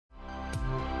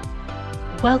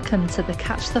Welcome to the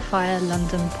Catch the Fire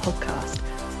London podcast.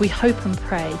 We hope and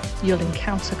pray you'll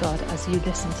encounter God as you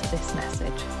listen to this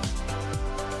message.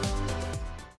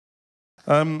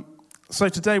 So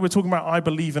today we're talking about I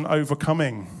believe in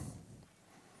overcoming.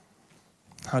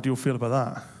 How do you all feel about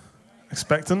that?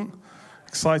 Expectant?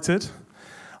 Excited?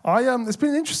 It's been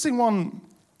an interesting one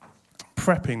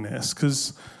prepping this,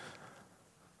 because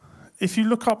if you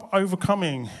look up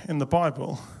overcoming in the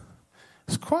Bible,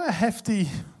 it's quite a hefty,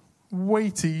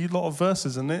 weighty lot of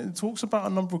verses, and it talks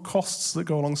about a number of costs that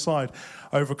go alongside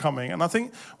overcoming. And I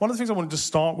think one of the things I wanted to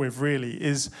start with really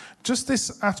is just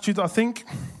this attitude that I think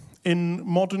in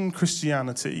modern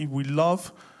Christianity, we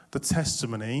love the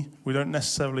testimony. We don't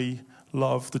necessarily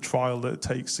love the trial that it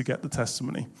takes to get the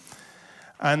testimony.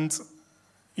 And,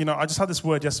 you know, I just had this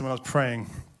word yesterday when I was praying,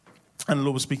 and the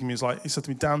Lord was speaking to me. He said to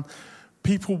me, Dan,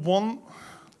 people want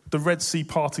the Red Sea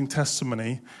parting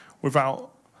testimony without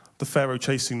the Pharaoh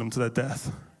chasing them to their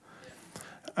death.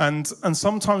 And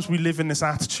sometimes we live in this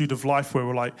attitude of life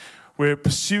where we're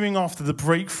pursuing after the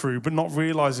breakthrough, but not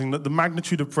realizing that the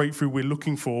magnitude of breakthrough we're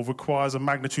looking for requires a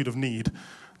magnitude of need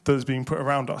that is being put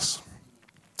around us.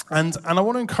 And I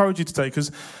want to encourage you today,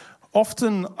 because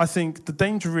often I think the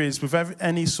danger is with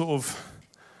any sort of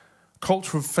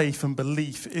culture of faith and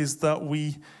belief is that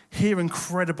we hear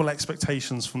incredible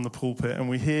expectations from the pulpit, and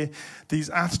we hear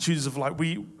these attitudes of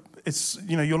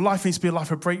your life needs to be a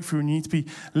life of breakthrough, and you need to be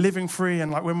living free,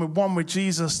 and like when we're one with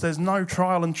Jesus, there's no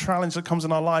trial and challenge that comes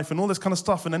in our life, and all this kind of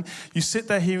stuff. And then you sit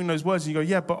there hearing those words, and you go,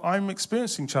 yeah, but I'm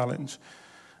experiencing challenge,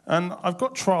 and I've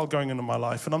got trial going on in my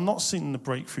life, and I'm not seeing the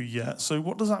breakthrough yet. So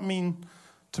what does that mean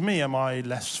to me? Am I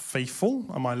less faithful?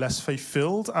 Am I less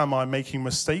faith-filled? Am I making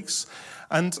mistakes?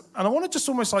 And I want to just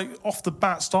almost off the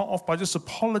bat start off by just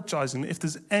apologizing if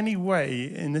there's any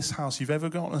way in this house you've ever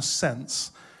gotten a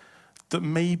sense that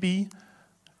maybe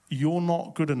you're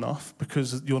not good enough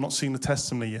because you're not seeing the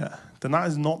testimony yet, then that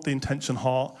is not the intention,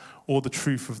 heart, or the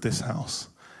truth of this house.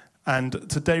 And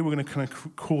today we're going to kind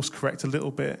of course correct a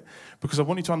little bit, because I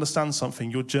want you to understand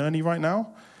something. Your journey right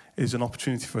now is an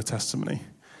opportunity for a testimony.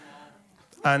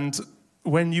 And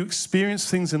when you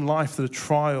experience things in life that are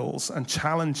trials and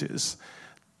challenges,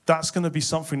 that's going to be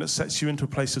something that sets you into a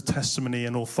place of testimony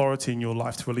and authority in your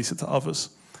life to release it to others.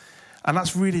 And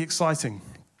that's really exciting.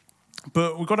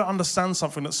 But we've got to understand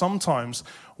something, that sometimes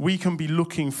we can be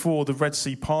looking for the Red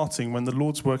Sea parting when the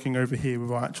Lord's working over here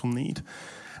with our actual need.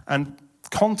 And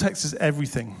context is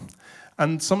everything.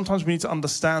 And sometimes we need to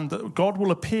understand that God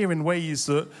will appear in ways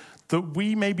that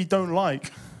we maybe don't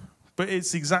like, but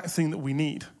it's the exact thing that we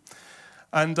need.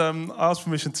 And I asked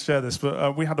permission to share this,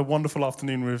 but we had a wonderful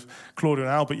afternoon with Claudia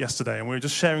and Albert yesterday, and we were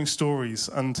just sharing stories.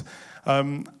 And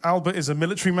Albert is a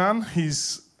military man.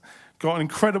 He's got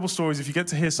incredible stories. If you get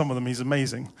to hear some of them, he's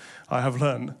amazing. I have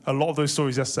learned a lot of those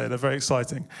stories yesterday. They're very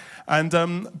exciting.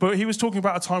 And but he was talking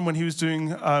about a time when he was doing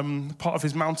part of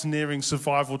his mountaineering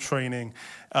survival training,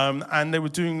 and they were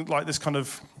doing like this kind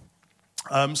of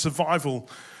survival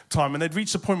time, and they'd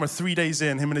reached a point where 3 days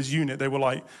in, him and his unit,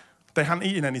 they hadn't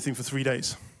eaten anything for 3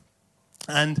 days.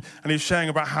 And he was sharing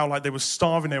about how they were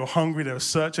starving, they were hungry, they were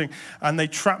searching, and they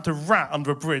trapped a rat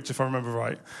under a bridge, if I remember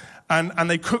right. And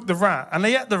they cooked the rat, and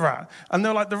they ate the rat. And they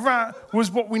were like, the rat was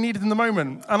what we needed in the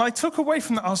moment. And I took away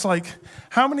from that, I was like,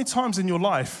 how many times in your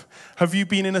life have you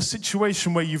been in a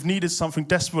situation where you've needed something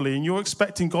desperately, and you're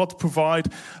expecting God to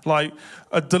provide like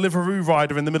a Deliveroo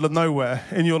rider in the middle of nowhere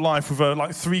in your life with a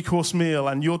 3-course meal,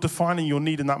 and you're defining your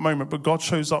need in that moment, but God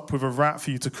shows up with a rat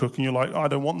for you to cook, and you're like, I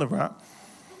don't want the rat.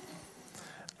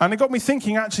 And it got me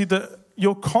thinking actually that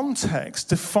your context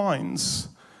defines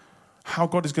how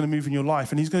God is going to move in your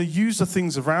life. And he's going to use the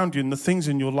things around you and the things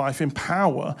in your life in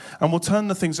power, and will turn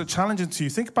the things that challenge into you.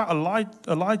 Think about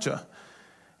Elijah.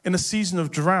 In a season of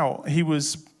drought, he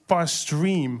was by a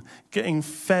stream getting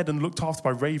fed and looked after by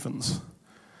ravens.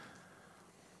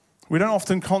 We don't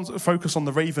often focus on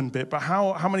the raven bit, but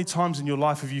how many times in your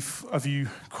life have you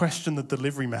questioned the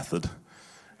delivery method?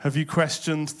 Have you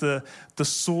questioned the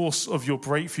source of your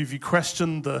breakthrough? Have you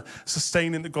questioned the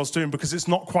sustaining that God's doing? Because it's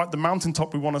not quite the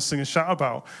mountaintop we want to sing and shout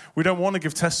about. We don't want to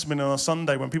give testimony on a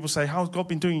Sunday when people say, how's God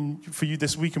been doing for you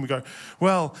this week? And we go,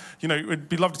 well, it'd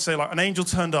be lovely to say an angel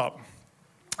turned up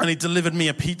and he delivered me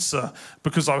a pizza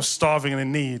because I was starving and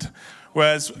in need.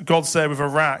 Whereas God's there with a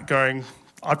rat going,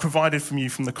 I provided from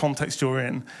you from the context you're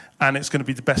in, and it's going to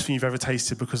be the best thing you've ever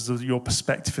tasted because of your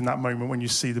perspective in that moment when you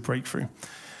see the breakthrough.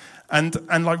 And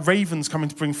like ravens coming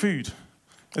to bring food.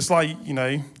 It's like,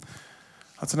 I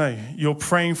don't know, you're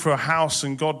praying for a house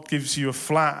and God gives you a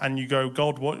flat and you go,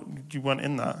 God, what, you weren't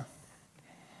in that.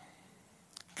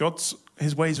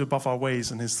 His ways are above our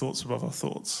ways and his thoughts are above our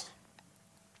thoughts.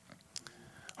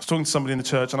 I was talking to somebody in the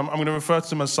church, and I'm going to refer to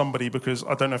them as somebody because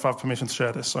I don't know if I have permission to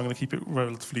share this, so I'm going to keep it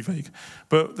relatively vague.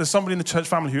 But there's somebody in the church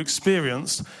family who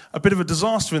experienced a bit of a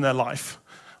disaster in their life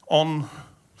on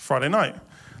Friday night.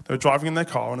 They were driving in their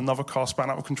car, and another car span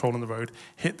out of control on the road,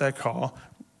 hit their car,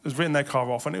 has written their car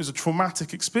off, and it was a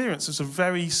traumatic experience. It was a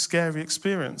very scary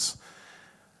experience.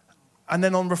 And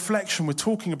then on reflection, we're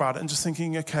talking about it and just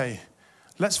thinking, okay,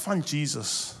 let's find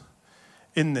Jesus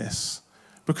in this.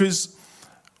 Because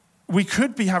we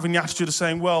could be having the attitude of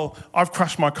saying, well, I've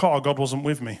crashed my car, God wasn't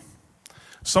with me.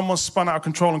 Someone spun out of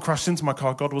control and crashed into my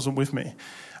car, God wasn't with me.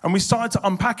 And we started to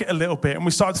unpack it a little bit, and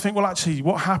we started to think, well, actually,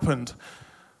 what happened?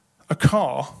 A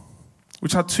car,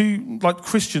 which had two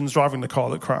Christians driving the car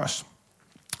that crashed,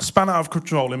 span out of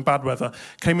control in bad weather,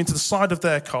 came into the side of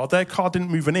their car. Their car didn't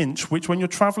move an inch, which when you're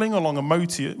traveling along a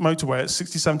motorway at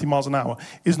 60, 70 miles an hour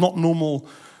is not normal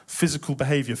physical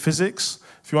behavior. Physics,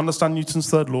 if you understand Newton's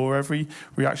third law, every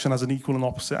reaction has an equal and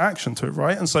opposite action to it,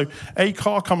 right? And so a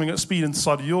car coming at speed into the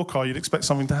side of your car, you'd expect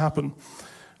something to happen.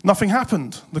 Nothing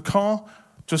happened. The car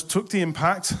just took the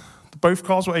impact. Both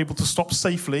cars were able to stop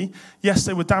safely. Yes,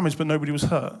 they were damaged, but nobody was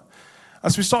hurt.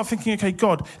 As we start thinking, okay,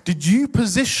 God, did you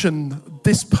position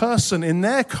this person in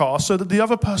their car so that the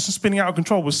other person spinning out of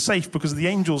control was safe because the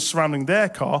angels surrounding their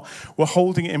car were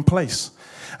holding it in place?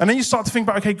 And then you start to think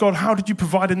about, okay, God, how did you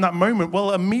provide in that moment?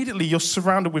 Well, immediately you're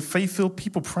surrounded with faith-filled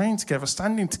people praying together,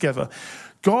 standing together.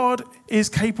 God is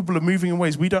capable of moving in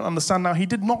ways we don't understand now. He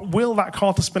did not will that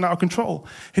car to spin out of control.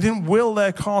 He didn't will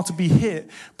their car to be hit,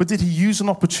 but did he use an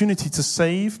opportunity to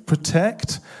save,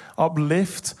 protect,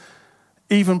 uplift?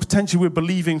 Even potentially we're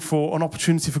believing for an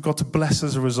opportunity for God to bless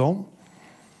as a result.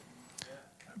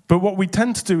 But what we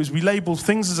tend to do is we label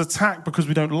things as attack because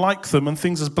we don't like them and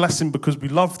things as blessing because we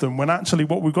love them, when actually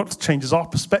what we've got to change is our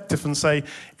perspective and say,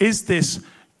 is this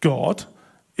God?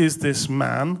 Is this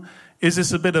man? Is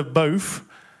this a bit of both?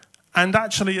 And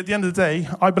actually, at the end of the day,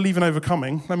 I believe in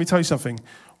overcoming. Let me tell you something.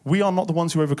 We are not the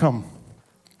ones who overcome.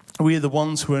 We are the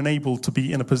ones who are enabled to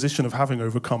be in a position of having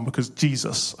overcome because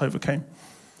Jesus overcame.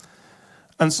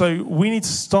 And so we need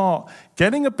to start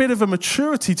getting a bit of a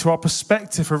maturity to our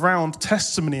perspective around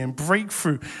testimony and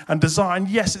breakthrough and desire. And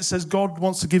yes, it says God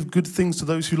wants to give good things to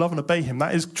those who love and obey him.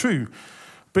 That is true.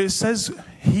 But it says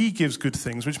he gives good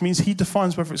things, which means he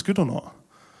defines whether it's good or not.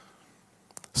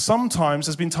 Sometimes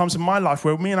there's been times in my life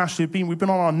where me and Ashley we've been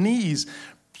on our knees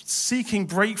seeking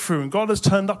breakthrough, and God has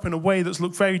turned up in a way that's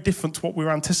looked very different to what we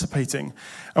were anticipating.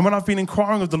 And when I've been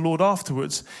inquiring of the Lord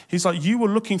afterwards, he's like, you were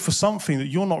looking for something that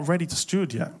you're not ready to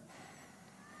steward yet.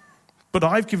 But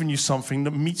I've given you something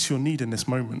that meets your need in this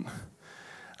moment.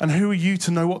 And who are you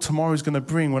to know what tomorrow is going to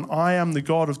bring when I am the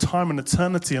God of time and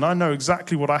eternity, and I know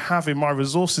exactly what I have in my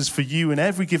resources for you in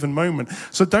every given moment.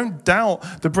 So don't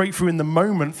doubt the breakthrough in the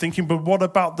moment, thinking, but what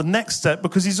about the next step?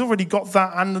 Because he's already got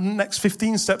that and the next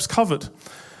 15 steps covered.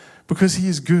 Because he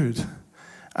is good,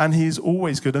 and he is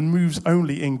always good and moves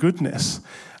only in goodness.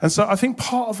 And so I think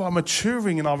part of our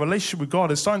maturing in our relationship with God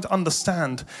is starting to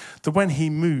understand that when he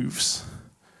moves,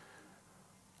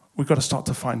 we've got to start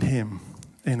to find him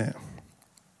in it.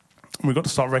 And we've got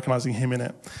to start recognizing him in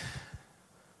it.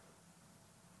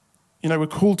 You know, we're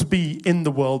called to be in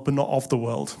the world, but not of the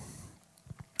world.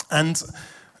 And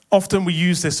often we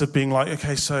use this of being like,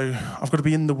 okay, so I've got to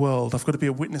be in the world. I've got to be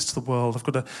a witness to the world. I've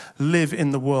got to live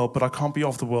in the world, but I can't be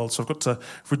of the world. So I've got to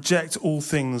reject all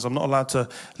things. I'm not allowed to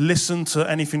listen to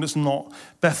anything that's not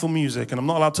Bethel music. And I'm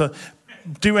not allowed to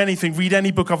do anything, read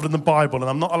any book other than the Bible. And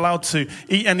I'm not allowed to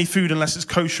eat any food unless it's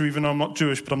kosher, even though I'm not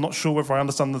Jewish. But I'm not sure whether I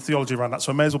understand the theology around that.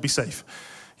 So I may as well be safe.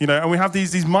 You know, and we have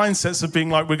these mindsets of being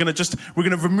like, we're going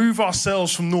to remove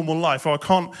ourselves from normal life. Or I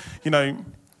can't, I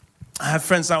have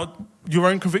friends now, your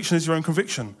own conviction is your own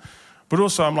conviction. But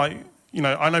also I'm like,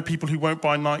 I know people who won't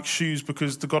buy Nike shoes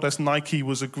because the goddess Nike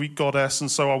was a Greek goddess, and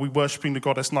so are we worshipping the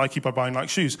goddess Nike by buying Nike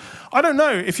shoes? I don't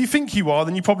know. If you think you are,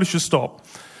 then you probably should stop.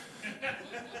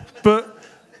 But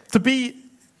to be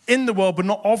in the world but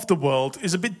not of the world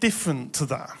is a bit different to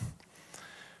that.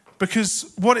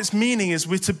 Because what it's meaning is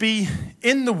we're to be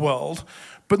in the world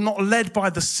but not led by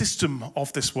the system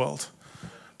of this world.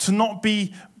 To not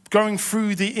be going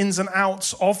through the ins and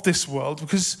outs of this world,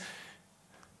 because,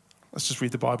 let's just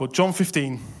read the Bible. John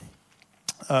 15,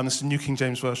 this is the New King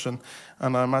James Version,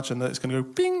 and I imagine that it's going to go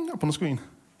bing up on the screen.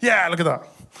 Yeah, look at that.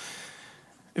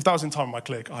 If that was in time with my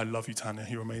click, I love you, Tanya,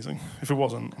 you're amazing. If it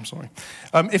wasn't, I'm sorry.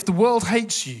 If the world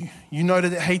hates you, you know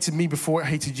that it hated me before it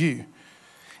hated you.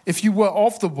 If you were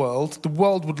of the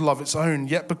world would love its own.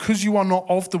 Yet because you are not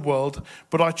of the world,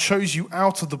 but I chose you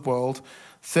out of the world,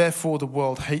 therefore the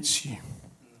world hates you.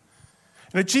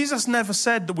 Jesus never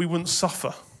said that we wouldn't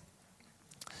suffer.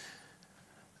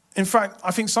 In fact,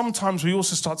 I think sometimes we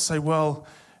also start to say, well,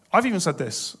 I've even said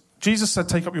this. Jesus said,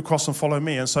 take up your cross and follow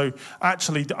me. And so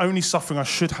actually the only suffering I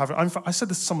should have, I said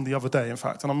this to someone the other day, in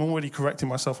fact, and I'm already correcting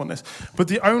myself on this, but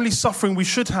the only suffering we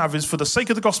should have is for the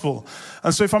sake of the gospel.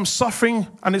 And so if I'm suffering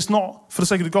and it's not for the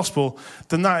sake of the gospel,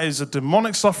 then that is a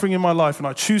demonic suffering in my life, and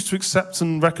I choose to accept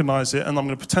and recognize it, and I'm going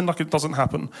to pretend like it doesn't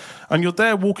happen. And you're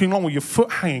there walking along with your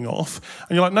foot hanging off,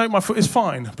 and you're like, no, my foot is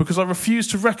fine, because I refuse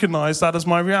to recognize that as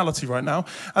my reality right now.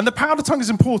 And the power of the tongue is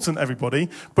important, everybody,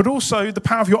 but also the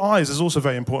power of your eyes is also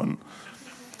very important.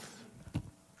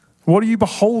 What are you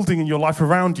beholding in your life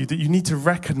around you that you need to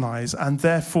recognize and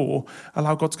therefore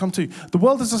allow God to come to? The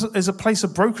world is a place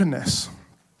of brokenness.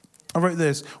 I wrote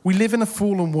this. We live in a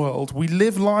fallen world. We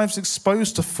live lives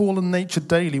exposed to fallen nature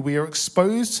daily. We are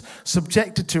exposed,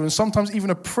 subjected to, and sometimes even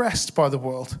oppressed by the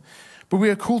world. But we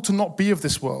are called to not be of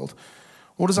this world.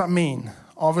 What does that mean?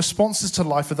 Our responses to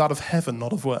life are that of heaven,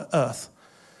 not of earth.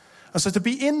 And so to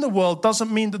be in the world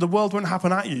doesn't mean that the world won't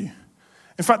happen at you.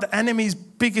 In fact, the enemy's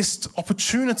biggest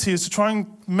opportunity is to try and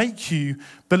make you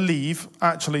believe,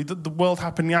 actually, that the world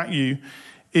happening at you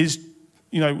is,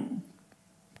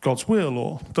 God's will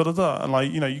or da-da-da.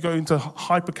 And you go into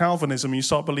hyper-Calvinism and you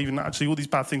start believing that actually all these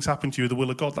bad things happen to you are the will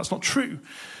of God. That's not true.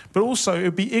 But also, it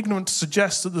would be ignorant to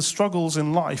suggest that the struggles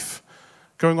in life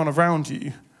going on around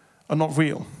you are not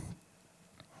real.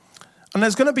 And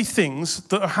there's going to be things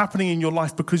that are happening in your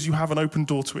life because you have an open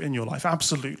door to it in your life.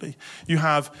 Absolutely. You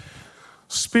have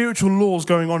spiritual laws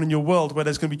going on in your world where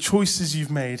there's going to be choices you've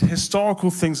made,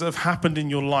 historical things that have happened in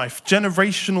your life,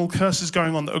 generational curses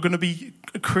going on that are going to be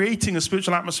creating a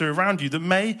spiritual atmosphere around you that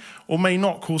may or may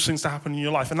not cause things to happen in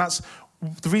your life. And that's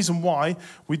the reason why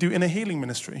we do inner healing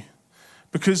ministry,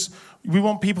 because we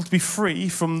want people to be free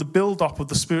from the build-up of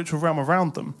the spiritual realm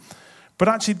around them. But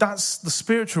actually, that's the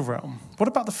spiritual realm. What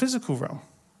about the physical realm?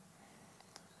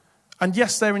 And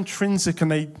yes, they're intrinsic and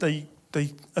they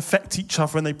affect each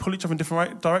other and they pull each other in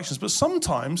different directions. But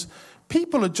sometimes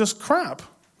people are just crap.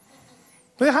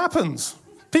 It happens.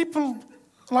 People,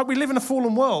 we live in a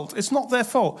fallen world. It's not their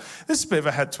fault. This is a bit of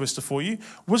a head twister for you.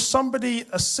 Was somebody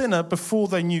a sinner before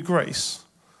they knew grace?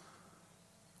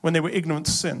 When they were ignorant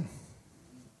to sin?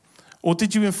 Or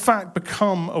did you in fact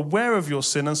become aware of your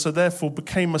sin and so therefore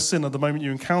became a sinner the moment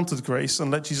you encountered grace and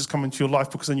let Jesus come into your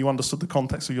life because then you understood the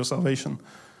context of your salvation?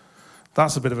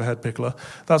 That's a bit of a head pickler.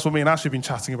 That's what me and Ashley have been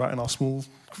chatting about in our small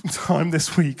time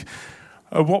this week.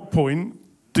 At what point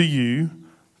do you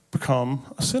become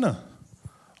a sinner?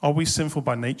 Are we sinful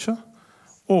by nature?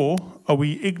 Or are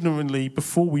we ignorantly,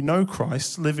 before we know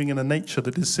Christ, living in a nature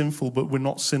that is sinful, but we're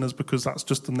not sinners because that's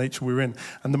just the nature we're in?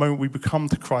 And the moment we become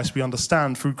to Christ, we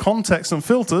understand through context and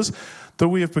filters that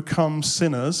we have become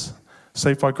sinners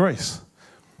saved by grace.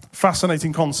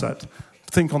 Fascinating concept.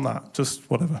 Think on that, just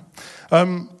whatever.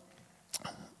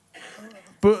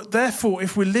 But therefore,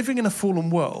 if we're living in a fallen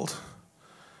world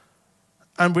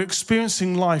and we're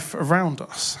experiencing life around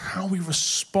us, how we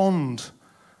respond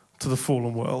to the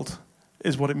fallen world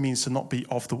is what it means to not be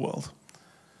of the world.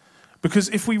 Because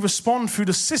if we respond through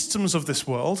the systems of this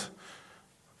world,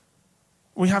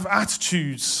 we have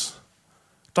attitudes,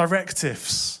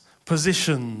 directives,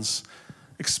 positions,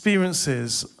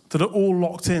 experiences that are all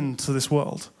locked into this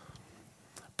world.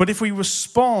 But if we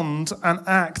respond and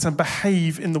act and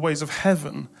behave in the ways of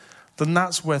heaven, then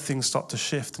that's where things start to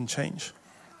shift and change.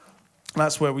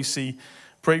 That's where we see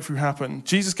breakthrough happen.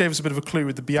 Jesus gave us a bit of a clue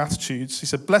with the Beatitudes. He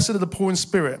said, "Blessed are the poor in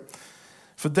spirit,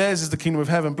 for theirs is the kingdom of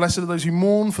heaven. Blessed are those who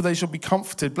mourn, for they shall be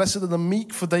comforted. Blessed are the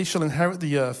meek, for they shall inherit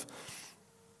the earth.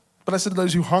 Blessed are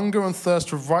those who hunger and thirst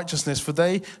for righteousness, for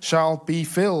they shall be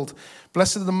filled.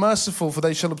 Blessed are the merciful, for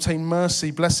they shall obtain mercy.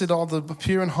 Blessed are the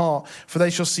pure in heart, for they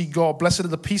shall see God. Blessed are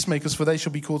the peacemakers, for they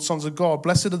shall be called sons of God.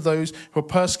 Blessed are those who are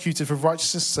persecuted for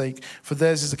righteousness' sake, for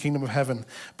theirs is the kingdom of heaven.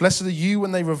 Blessed are you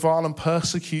when they revile and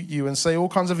persecute you and say all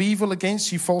kinds of evil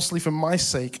against you falsely for my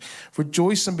sake.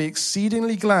 Rejoice and be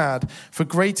exceedingly glad, for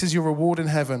great is your reward in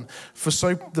heaven. For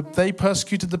so they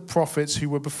persecuted the prophets who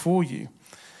were before you."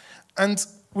 And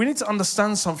we need to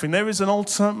understand something. There is an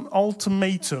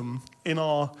ultimatum in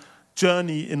our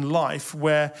journey in life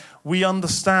where we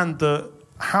understand that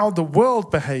how the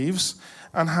world behaves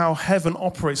and how heaven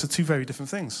operates are two very different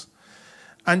things.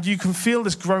 And you can feel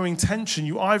this growing tension.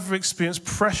 You either experience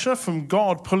pressure from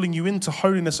God pulling you into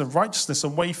holiness and righteousness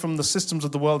away from the systems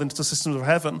of the world into the systems of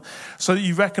heaven, so that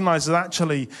you recognize that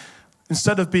actually,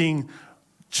 instead of being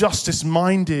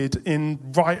justice-minded in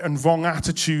right and wrong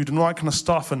attitude and all that kind of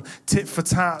stuff and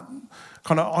tit-for-tat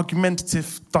kind of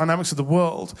argumentative dynamics of the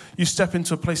world, you step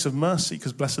into a place of mercy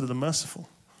because blessed are the merciful.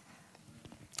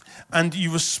 And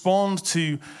you respond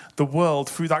to the world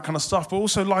through that kind of stuff. But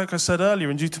also, like I said earlier,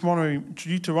 in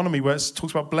Deuteronomy, where it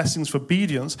talks about blessings for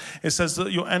obedience, it says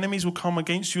that your enemies will come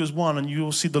against you as one, and you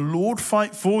will see the Lord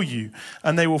fight for you,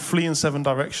 and they will flee in 7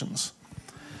 directions.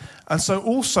 And so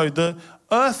also the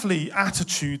earthly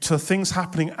attitude to things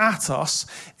happening at us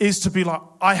is to be like,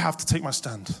 I have to take my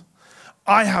stand.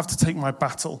 I have to take my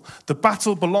battle. The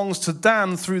battle belongs to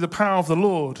Dan through the power of the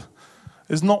Lord.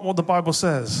 Is not what the Bible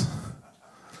says.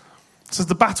 It says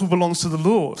the battle belongs to the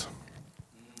Lord.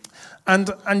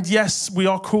 And yes, we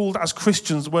are called as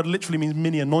Christians, the word literally means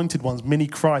many anointed ones, many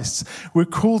Christs. We're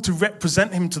called to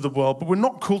represent him to the world, but we're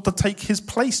not called to take his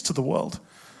place to the world.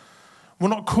 We're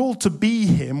not called to be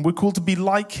him. We're called to be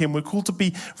like him. We're called to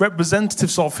be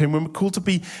representatives of him. We're called to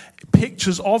be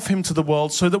pictures of him to the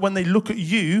world so that when they look at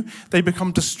you, they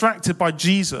become distracted by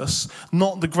Jesus,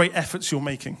 not the great efforts you're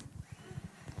making.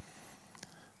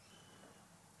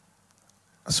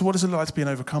 So what is it like to be an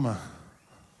overcomer?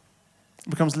 It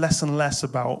becomes less and less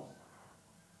about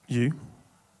you.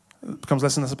 It becomes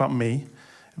less and less about me.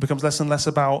 It becomes less and less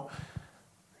about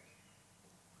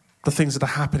the things that are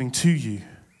happening to you,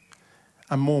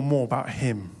 and more about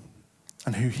him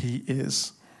and who he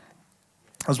is.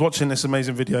 I was watching this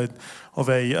amazing video of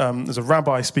there's a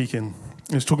rabbi speaking.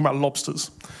 He was talking about lobsters.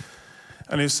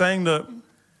 And he was saying that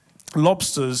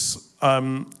lobsters,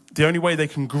 the only way they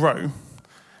can grow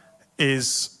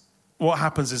is, what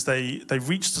happens is they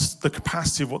reach the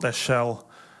capacity of what their shell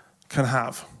can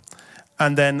have.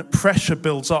 And then pressure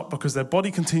builds up because their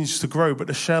body continues to grow, but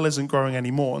the shell isn't growing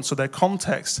anymore. And so their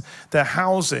context, their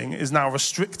housing is now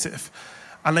restrictive.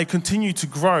 And they continue to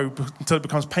grow until it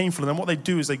becomes painful. And then what they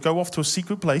do is they go off to a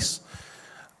secret place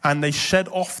and they shed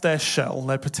off their shell,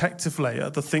 their protective layer,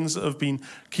 the things that have been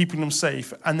keeping them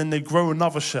safe. And then they grow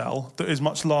another shell that is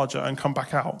much larger and come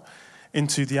back out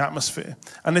into the atmosphere.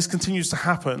 And this continues to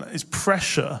happen. It's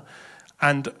pressure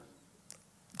and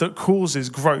that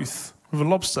causes growth with a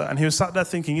lobster. And he was sat there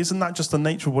thinking, isn't that just the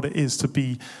nature of what it is to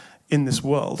be in this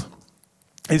world?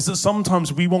 Is that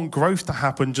sometimes we want growth to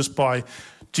happen just by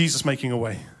Jesus making a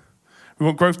way. We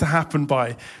want growth to happen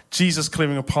by Jesus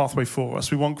clearing a pathway for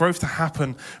us. We want growth to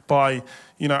happen by,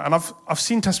 and I've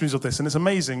seen testimonies of this, and it's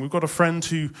amazing. We've got a friend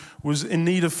who was in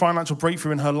need of financial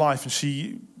breakthrough in her life, and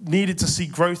she needed to see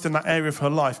growth in that area of her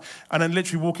life. And then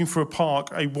literally walking through a park,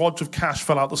 a wad of cash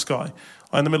fell out the sky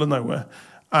in the middle of nowhere.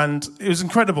 And it was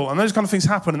incredible. And those kind of things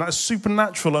happen, and that's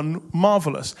supernatural and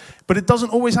marvelous. But it doesn't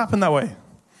always happen that way.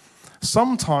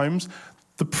 Sometimes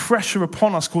the pressure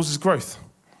upon us causes growth.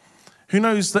 Who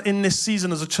knows that in this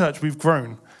season as a church, we've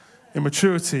grown in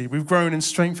maturity. We've grown in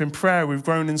strength in prayer. We've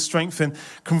grown in strength in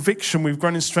conviction. We've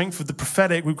grown in strength of the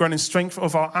prophetic. We've grown in strength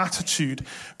of our attitude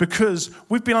because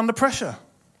we've been under pressure.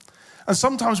 And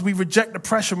sometimes we reject the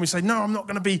pressure and we say, no, I'm not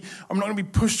going to be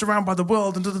pushed around by the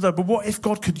world. And But what if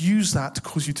God could use that to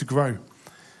cause you to grow?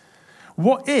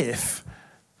 What if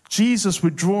Jesus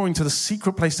withdrawing to the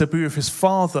secret place to be with his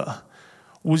Father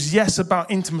was, yes, about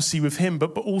intimacy with him,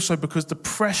 but also because the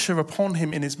pressure upon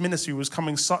him in his ministry was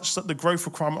coming such that the growth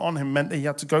requirement on him meant that he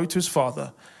had to go to his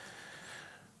Father,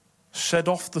 shed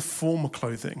off the former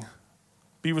clothing,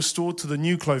 be restored to the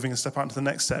new clothing and step out into the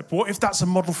next step. What if that's a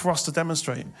model for us to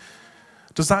demonstrate?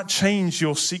 Does that change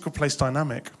your secret place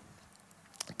dynamic?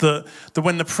 That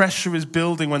when the pressure is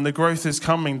building, when the growth is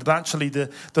coming, that actually the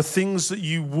things that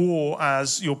you wore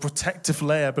as your protective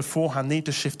layer beforehand need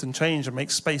to shift and change and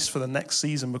make space for the next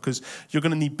season because you're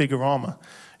going to need bigger armor.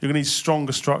 You're going to need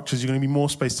stronger structures. You're going to need more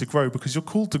space to grow because you're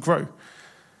called to grow.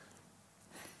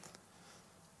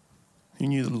 You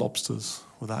knew that lobsters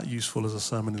were that useful as a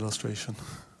sermon illustration.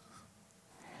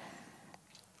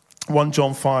 1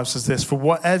 John 5 says this, for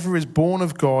whatever is born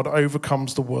of God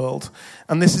overcomes the world.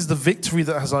 And this is the victory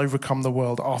that has overcome the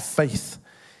world, our faith.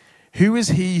 Who is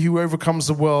he who overcomes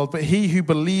the world but he who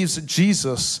believes that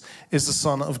Jesus is the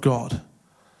Son of God?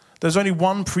 There's only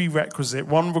one prerequisite,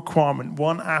 one requirement,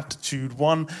 one attitude,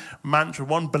 one mantra,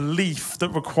 one belief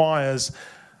that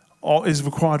is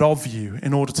required of you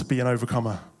in order to be an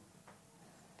overcomer.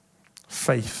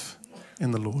 Faith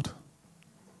in the Lord.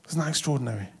 Isn't that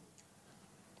extraordinary?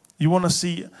 You want to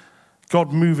see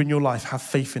God move in your life, have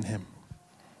faith in him.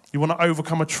 You want to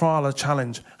overcome a trial, a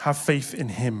challenge, have faith in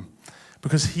him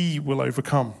because he will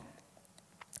overcome.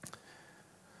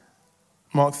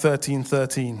 Mark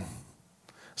 13:13.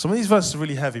 Some of these verses are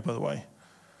really heavy, by the way.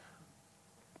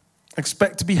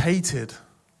 Expect to be hated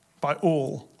by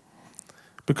all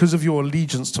because of your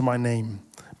allegiance to my name,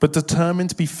 but determine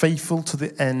to be faithful to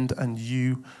the end and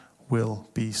you will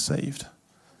be saved.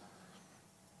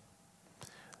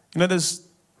 There's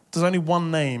only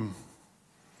one name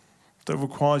that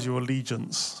requires your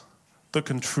allegiance, that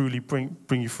can truly bring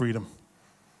you freedom.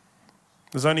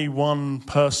 There's only one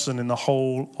person in the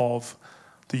whole of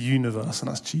the universe, and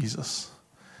that's Jesus.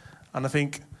 And I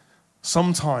think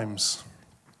sometimes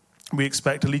we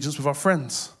expect allegiance with our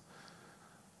friends.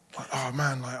 Like, oh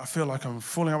man, I feel like I'm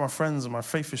falling out with my friends and my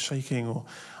faith is shaking, or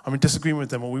I'm in disagreement with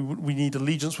them, or we need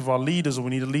allegiance with our leaders, or we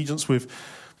need allegiance with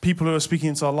people who are speaking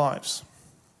into our lives.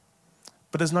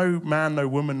 But there's no man, no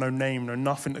woman, no name, no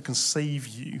nothing that can save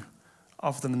you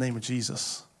other than the name of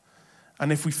Jesus.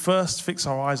 And if we first fix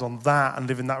our eyes on that and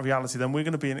live in that reality, then we're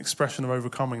going to be an expression of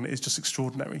overcoming that is just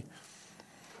extraordinary.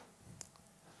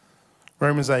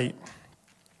 Romans 8.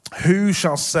 Who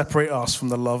shall separate us from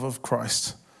the love of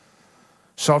Christ?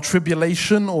 Shall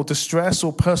tribulation or distress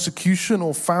or persecution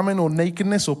or famine or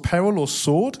nakedness or peril or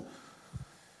sword?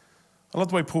 I love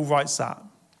the way Paul writes that,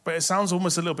 but it sounds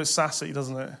almost a little bit sassy,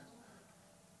 doesn't it?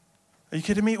 Are you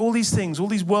kidding me? All these things, all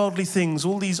these worldly things,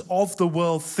 all these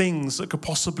of-the-world things that could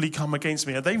possibly come against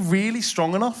me, are they really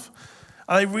strong enough?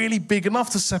 Are they really big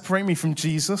enough to separate me from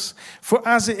Jesus? For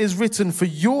as it is written, for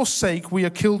your sake we are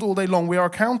killed all day long. We are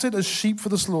accounted as sheep for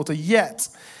the slaughter. Yet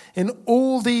in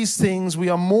all these things we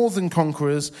are more than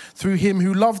conquerors through him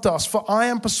who loved us. For I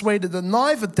am persuaded that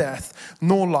neither death,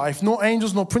 nor life, nor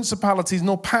angels, nor principalities,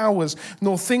 nor powers,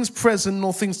 nor things present,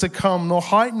 nor things to come, nor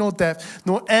height, nor depth,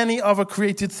 nor any other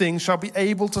created thing shall be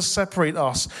able to separate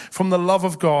us from the love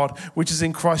of God, which is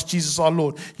in Christ Jesus our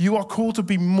Lord. You are called to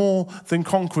be more than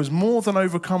conquerors, more than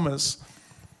overcomers.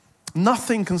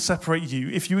 Nothing can separate you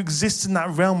if you exist in that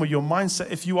realm of your mindset.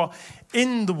 If you are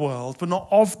in the world, but not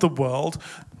of the world,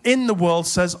 in the world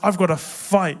says, I've got to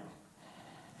fight.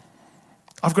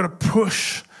 I've got to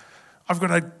push. I've got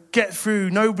to get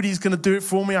through. Nobody's going to do it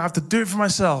for me. I have to do it for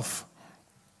myself.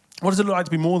 What does it look like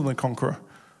to be more than a conqueror?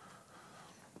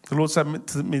 The Lord said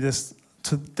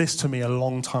this to me a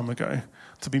long time ago.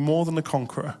 To be more than a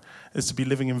conqueror is to be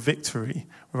living in victory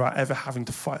without ever having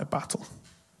to fight a battle.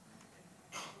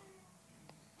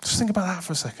 Just think about that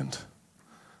for a second.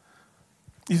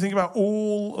 You think about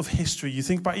all of history. You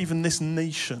think about even this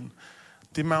nation,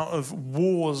 the amount of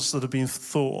wars that have been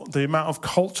fought, the amount of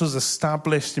cultures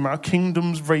established, the amount of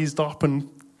kingdoms raised up and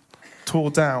tore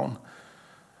down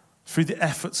through the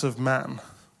efforts of man.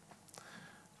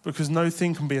 Because no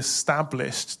thing can be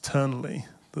established eternally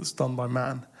that's done by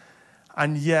man.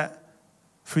 And yet,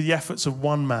 through the efforts of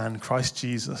one man, Christ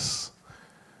Jesus,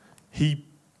 he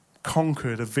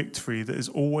conquered a victory that is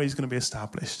always going to be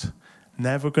established.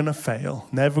 Never going to fail,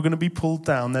 never going to be pulled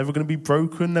down, never going to be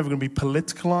broken, never going to be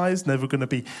politicalized, never going to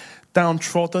be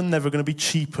downtrodden, never going to be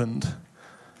cheapened.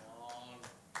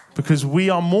 Because we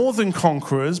are more than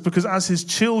conquerors, because as his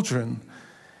children,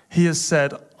 he has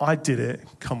said, I did it,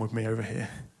 come with me over here.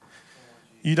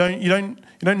 You don't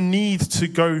need to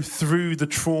go through the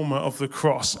trauma of the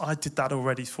cross. I did that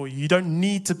already for you. You don't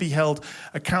need to be held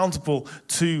accountable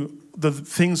to the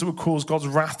things that would cause God's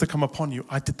wrath to come upon you.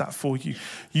 I did that for you.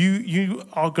 You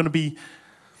are going to be,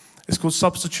 it's called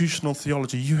substitutional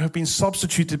theology. You have been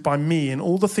substituted by me in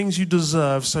all the things you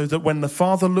deserve, so that when the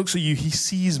Father looks at you, he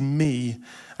sees me.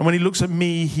 And when he looks at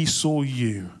me, he saw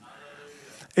you.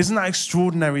 Isn't that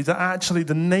extraordinary that actually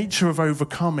the nature of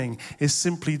overcoming is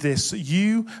simply this?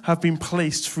 You have been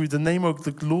placed through the name of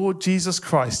the Lord Jesus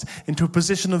Christ into a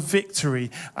position of victory,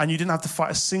 and you didn't have to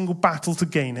fight a single battle to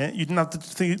gain it. You didn't have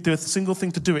to do a single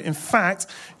thing to do it. In fact,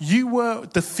 you were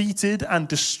defeated and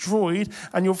destroyed,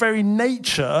 and your very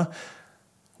nature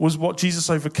was what Jesus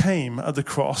overcame at the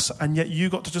cross, and yet you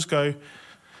got to just go,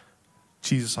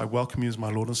 Jesus, I welcome you as my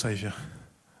Lord and Savior.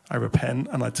 I repent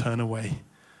and I turn away.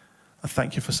 I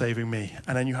thank you for saving me.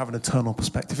 And then you have an eternal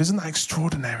perspective. Isn't that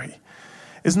extraordinary?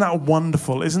 Isn't that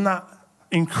wonderful? Isn't that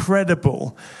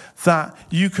incredible that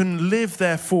you can live,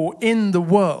 therefore, in the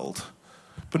world,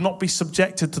 but not be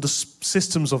subjected to the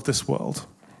systems of this world?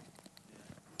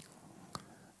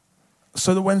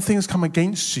 So that when things come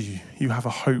against you, you have a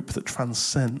hope that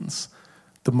transcends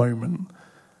the moment,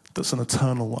 that's an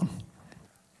eternal one.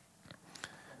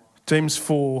 James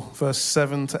 4, verse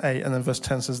 7 to 8, and then verse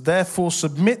 10 says, therefore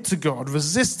submit to God,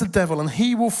 resist the devil, and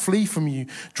he will flee from you.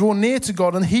 Draw near to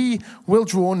God, and he will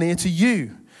draw near to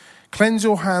you. Cleanse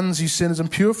your hands, you sinners, and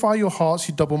purify your hearts,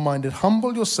 you double-minded.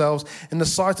 Humble yourselves in the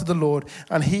sight of the Lord,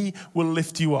 and he will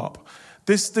lift you up.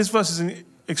 This verse is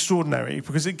extraordinary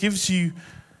because it gives you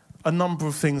a number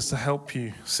of things to help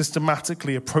you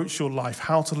systematically approach your life,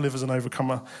 how to live as an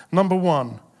overcomer. Number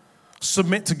one,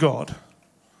 submit to God.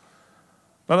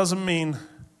 That doesn't mean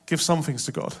give some things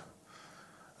to God.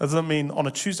 That doesn't mean on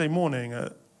a Tuesday morning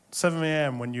at 7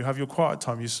 a.m. when you have your quiet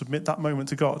time, you submit that moment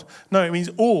to God. No, it means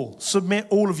all. Submit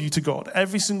all of you to God.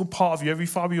 Every single part of you, every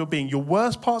fibre of your being, your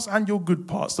worst parts and your good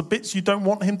parts, the bits you don't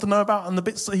want him to know about and the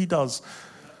bits that he does.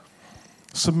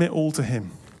 Submit all to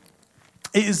him.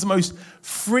 It is the most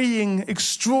freeing,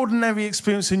 extraordinary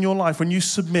experience in your life when you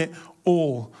submit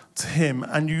all to him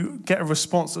and you get a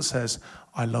response that says,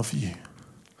 I love you.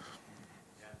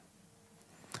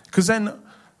 Because then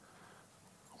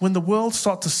when the world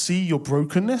starts to see your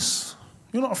brokenness,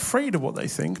 you're not afraid of what they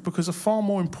think because a far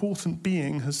more important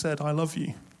being has said, I love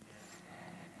you.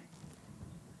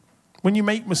 When you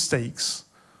make mistakes,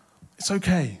 it's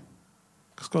okay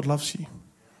because God loves you.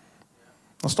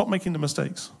 Now stop making the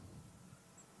mistakes,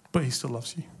 but he still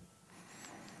loves you.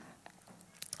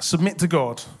 Submit to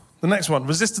God. The next one,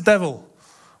 resist the devil.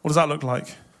 What does that look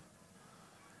like?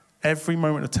 Every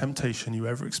moment of temptation you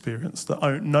ever experience,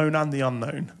 the known and the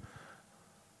unknown,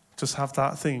 just have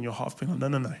that thing in your heart being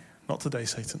like, no, not today,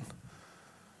 Satan.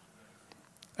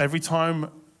 Every time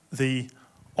the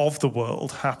of the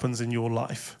world happens in your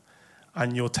life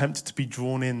and you're tempted to be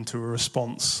drawn into a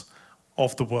response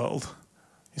of the world,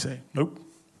 you say, nope,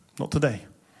 not today.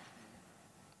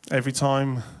 Every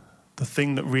time the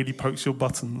thing that really pokes your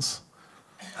buttons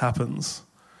happens,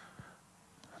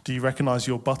 do you recognize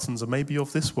your buttons are maybe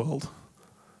of this world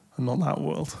and not that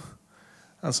world?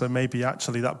 And so maybe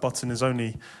actually that button is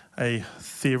only a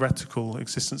theoretical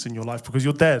existence in your life because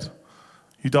you're dead.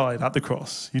 You died at the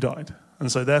cross. You died.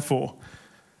 And so therefore,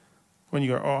 when you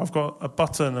go, I've got a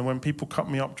button and when people cut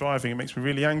me up driving, it makes me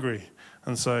really angry.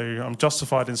 And so I'm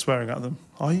justified in swearing at them.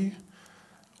 Are you?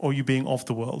 Or are you being of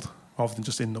the world rather than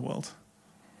just in the world?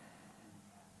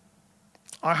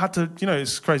 I had to,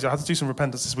 it's crazy. I had to do some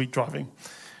repentance this week driving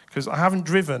because I haven't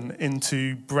driven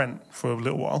into Brent for a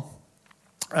little while.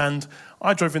 And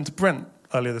I drove into Brent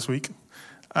earlier this week.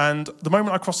 And the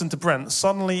moment I crossed into Brent,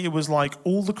 suddenly it was like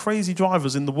all the crazy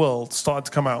drivers in the world started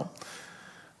to come out.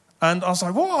 And I was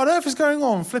like, what on earth is going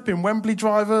on? Flipping Wembley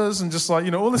drivers and just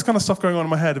like, all this kind of stuff going on in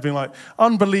my head of being like,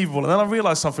 unbelievable. And then I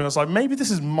realized something. I was like, maybe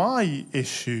this is my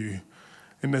issue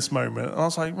in this moment. And I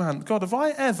was like, man, God, have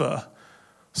I ever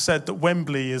said that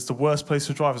Wembley is the worst place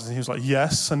for drivers? And he was like,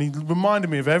 yes. And he reminded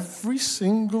me of every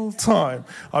single time.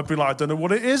 I'd be like, I don't know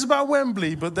what it is about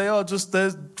Wembley, but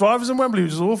there's drivers in Wembley who are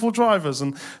just awful drivers.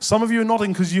 And some of you are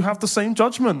nodding because you have the same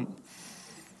judgment.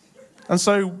 And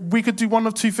so we could do one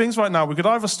of two things right now. We could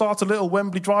either start a little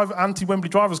anti-Wembley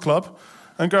drivers club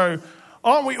and go,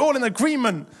 aren't we all in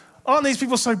agreement? Aren't these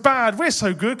people so bad? We're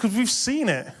so good because we've seen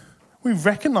it. We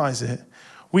recognize it.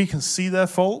 We can see their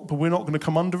fault, but we're not going to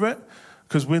come under it.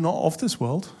 Because we're not of this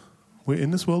world. We're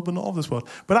in this world, but not of this world.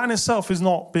 But that in itself is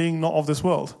not being not of this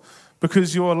world.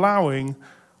 Because you're allowing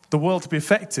the world to be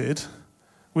affected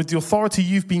with the authority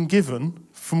you've been given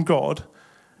from God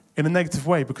in a negative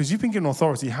way. Because you've been given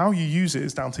authority. How you use it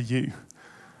is down to you.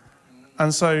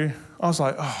 And so I was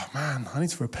like, oh man, I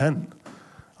need to repent.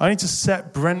 I need to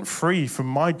set Brent free from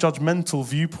my judgmental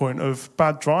viewpoint of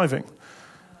bad driving.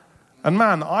 And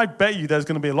man, I bet you there's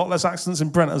going to be a lot less accidents in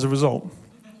Brent as a result.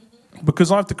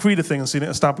 Because I've decreed a thing and seen it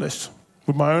established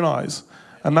with my own eyes.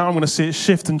 And now I'm going to see it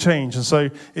shift and change. And so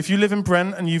if you live in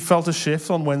Brent and you felt a shift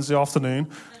on Wednesday afternoon,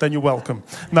 then you're welcome.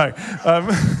 No.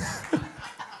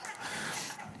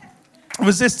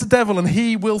 Resist the devil and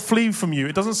he will flee from you.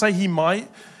 It doesn't say he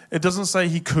might. It doesn't say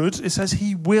he could. It says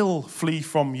he will flee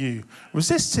from you.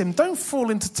 Resist him. Don't fall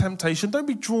into temptation. Don't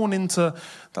be drawn into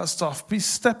that stuff. Be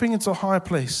stepping into a higher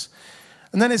place.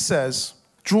 And then it says,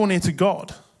 draw near to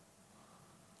God.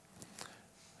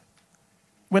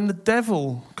 When the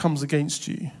devil comes against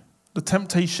you, the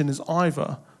temptation is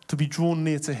either to be drawn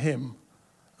near to him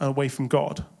and away from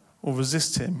God, or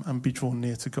resist him and be drawn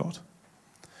near to God.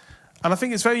 And I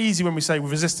think it's very easy when we say we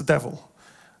resist the devil,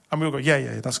 and we all go,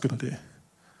 yeah, that's a good idea.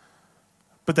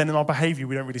 But then in our behavior,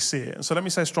 we don't really see it. And so let me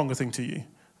say a stronger thing to you.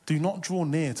 Do not draw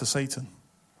near to Satan.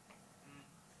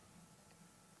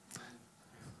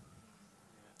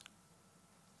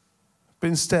 But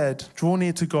instead, draw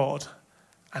near to God,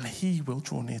 and he will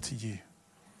draw near to you.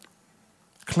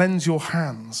 Cleanse your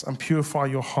hands and purify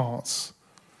your hearts.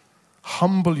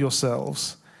 Humble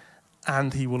yourselves,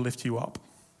 and he will lift you up.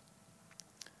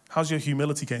 How's your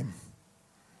humility game?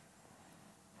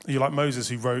 Are you like Moses,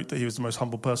 who wrote that he was the most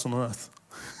humble person on earth?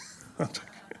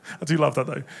 I do love that,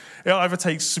 though. It either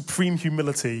takes supreme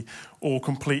humility or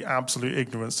complete, absolute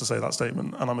ignorance to say that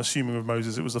statement. And I'm assuming with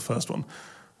Moses, it was the first one.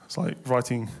 It's like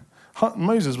writing,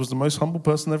 Moses was the most humble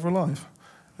person ever alive.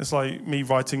 It's like me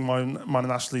writing mine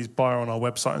and Ashley's bio on our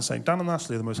website and saying, Dan and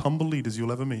Ashley are the most humble leaders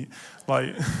you'll ever meet.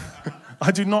 Like,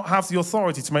 I do not have the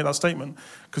authority to make that statement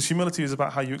because humility is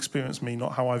about how you experience me,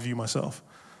 not how I view myself.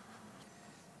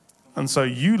 And so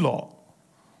you lot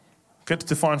get to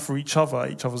define for each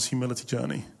other's humility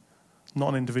journey, not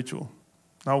an individual.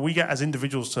 Now, we get as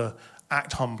individuals to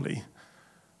act humbly,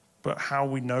 but how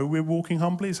we know we're walking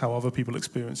humbly is how other people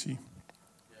experience you.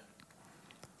 Yeah.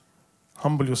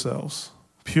 Humble yourselves.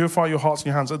 Purify your hearts and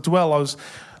your hands. At Dwell,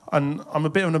 and I'm a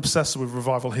bit of an obsessor with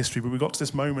revival history, but we got to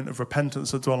this moment of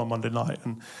repentance at Dwell on Monday night,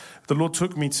 and the Lord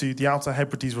took me to the Outer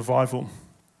Hebrides revival,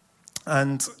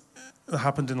 and it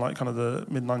happened in like kind of the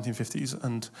mid-1950s,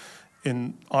 and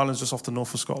in islands just off the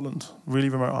north of Scotland, really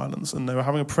remote islands, and they were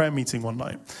having a prayer meeting one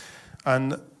night,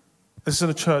 and this is in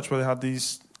a church where they had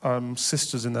these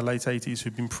sisters in their late 80s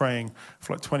who'd been praying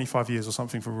for like 25 years or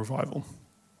something for revival,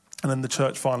 and then the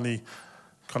church finally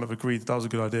kind of agreed that was a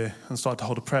good idea and started to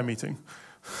hold a prayer meeting.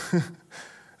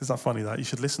 Isn't that funny that? You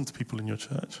should listen to people in your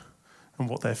church and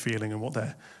what they're feeling and what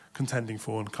they're contending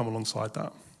for and come alongside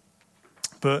that.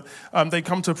 But they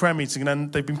come to a prayer meeting, and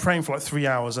then they've been praying for like 3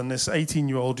 hours, and this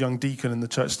 18-year-old young deacon in the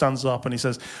church stands up and he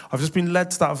says, I've just been led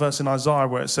to that verse in Isaiah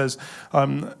where it says,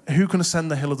 who can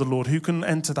ascend the hill of the Lord? Who can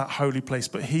enter that holy place?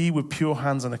 But he with pure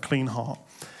hands and a clean heart.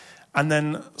 And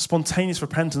then spontaneous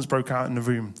repentance broke out in the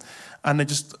room. And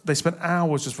they spent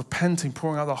hours just repenting,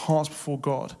 pouring out their hearts before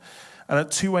God. And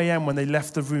at 2 a.m. when they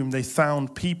left the room, they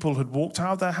found people had walked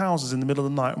out of their houses in the middle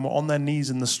of the night and were on their knees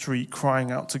in the street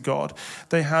crying out to God.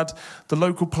 They had the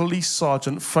local police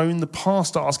sergeant phone the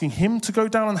pastor asking him to go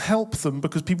down and help them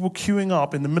because people were queuing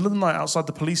up in the middle of the night outside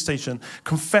the police station,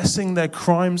 confessing their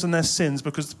crimes and their sins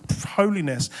because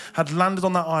holiness had landed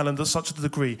on that island at such a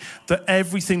degree that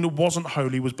everything that wasn't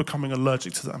holy was becoming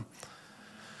allergic to them.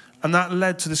 And that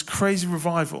led to this crazy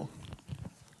revival.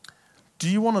 Do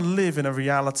you want to live in a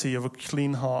reality of a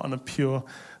clean heart and a pure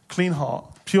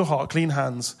heart, clean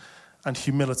hands, and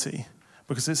humility?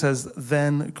 Because it says,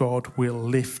 then God will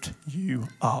lift you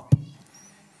up.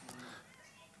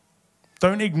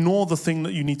 Don't ignore the thing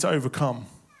that you need to overcome,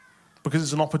 because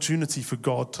it's an opportunity for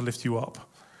God to lift you up.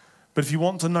 But if you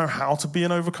want to know how to be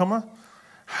an overcomer,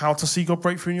 how to see God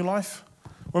break through in your life,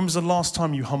 when was the last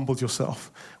time you humbled yourself?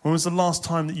 When was the last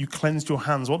time that you cleansed your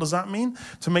hands? What does that mean?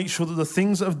 To make sure that the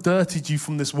things that have dirtied you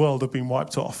from this world have been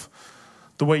wiped off.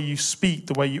 The way you speak,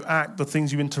 the way you act, the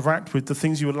things you interact with, the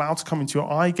things you allow to come into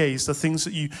your eye gaze, the things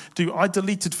that you do. I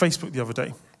deleted Facebook the other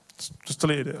day. Just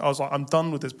deleted it. I was like, I'm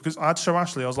done with this. Because I had to show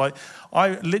Ashley, I was like,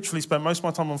 I literally spent most of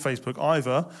my time on Facebook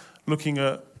either looking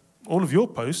at all of your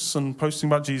posts and posting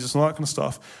about Jesus and all that kind of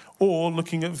stuff, or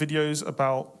looking at videos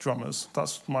about drummers.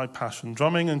 That's my passion,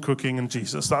 drumming and cooking and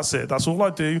Jesus. That's it. That's all I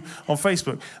do on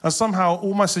Facebook. And somehow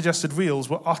all my suggested reels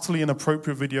were utterly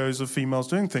inappropriate videos of females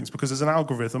doing things because there's an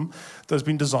algorithm that's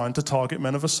been designed to target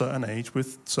men of a certain age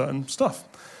with certain stuff.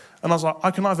 And I was like,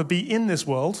 I can either be in this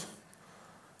world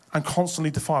and constantly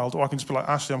defiled, or I can just be like,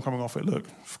 Ashley, I'm coming off it. Look,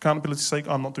 for accountability's sake,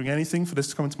 I'm not doing anything for this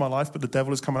to come into my life, but the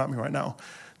devil is coming at me right now.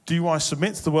 Do I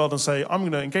submit to the world and say, I'm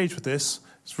going to engage with this?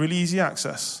 It's really easy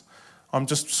access. I'm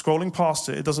just scrolling past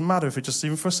it. It doesn't matter if it's just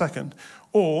even for a second.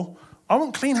 Or I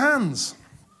want clean hands.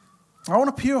 I want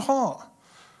a pure heart.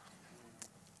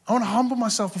 I want to humble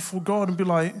myself before God and be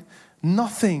like,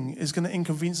 nothing is going to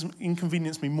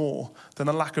inconvenience me more than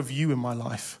a lack of you in my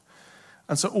life.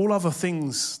 And so all other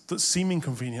things that seem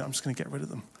inconvenient, I'm just going to get rid of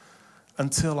them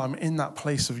until I'm in that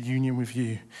place of union with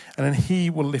you. And then he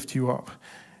will lift you up.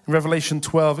 In Revelation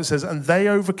 12, it says, and they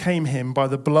overcame him by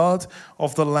the blood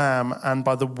of the Lamb and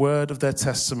by the word of their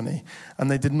testimony.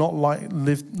 And they did not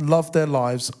love their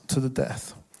lives to the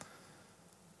death.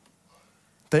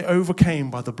 They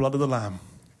overcame by the blood of the Lamb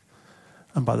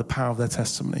and by the power of their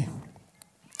testimony.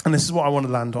 And this is what I want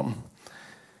to land on.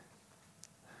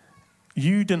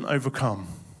 You didn't overcome.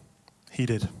 He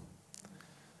did.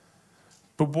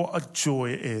 But what a joy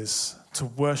it is to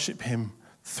worship him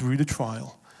through the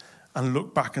trial and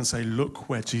look back and say, look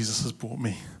where Jesus has brought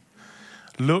me.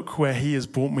 Look where he has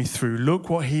brought me through. Look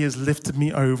what he has lifted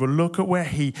me over. Look at where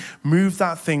he moved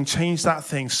that thing, changed that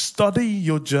thing. Study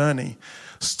your journey.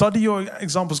 Study your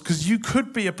examples, because you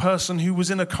could be a person who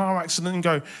was in a car accident and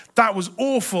go, that was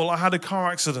awful, I had a car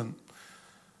accident.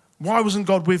 Why wasn't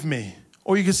God with me?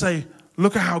 Or you could say,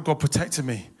 look at how God protected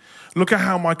me. Look at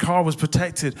how my car was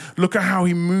protected. Look at how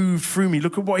he moved through me.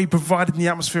 Look at what he provided in the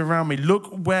atmosphere around me.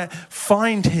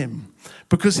 Find him.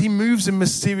 Because he moves in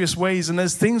mysterious ways, and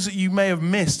there's things that you may have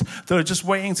missed that are just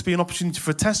waiting to be an opportunity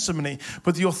for testimony.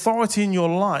 But the authority in your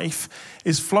life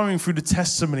is flowing through the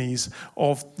testimonies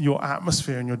of your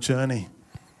atmosphere and your journey.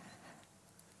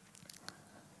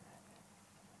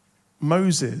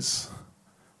 Moses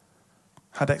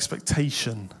had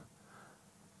expectation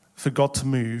for God to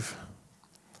move,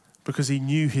 because he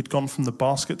knew he'd gone from the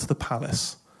basket to the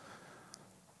palace.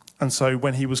 And so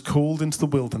when he was called into the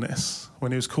wilderness,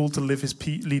 when he was called to lead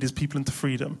his people into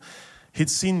freedom, he'd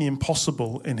seen the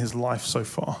impossible in his life so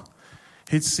far.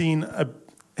 He'd seen a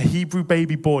Hebrew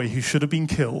baby boy who should have been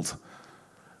killed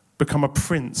become a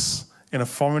prince in a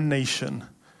foreign nation,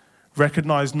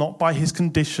 recognized not by his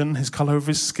condition, his color of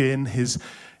his skin, his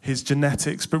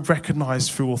genetics, but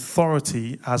recognized through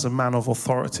authority as a man of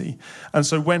authority. And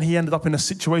so when he ended up in a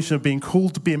situation of being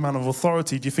called to be a man of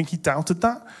authority, do you think he doubted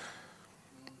that?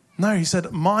 No, he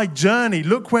said, my journey,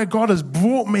 look where God has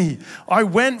brought me. I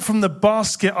went from the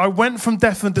basket, I went from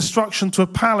death and destruction to a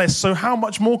palace, so how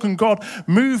much more can God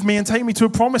move me and take me to a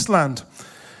promised land?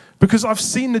 Because I've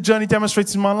seen the journey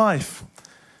demonstrated in my life.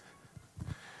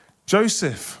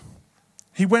 Joseph,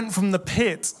 he went from the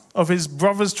pit of his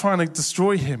brothers trying to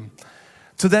destroy him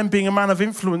to then being a man of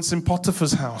influence in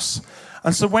Potiphar's house.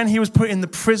 And so when he was put in the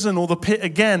prison or the pit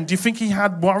again, do you think he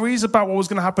had worries about what was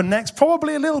going to happen next?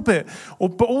 Probably a little bit.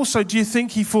 But also, do you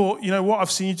think he thought, you know what, I've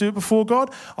seen you do it before,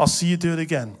 God. I'll see you do it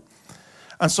again.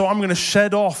 And so I'm going to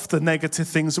shed off the negative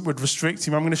things that would restrict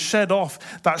him. I'm going to shed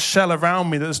off that shell around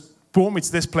me that's brought me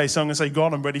to this place. So I'm going to say,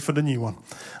 God, I'm ready for the new one.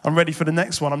 I'm ready for the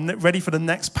next one. I'm ready for the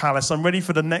next palace. I'm ready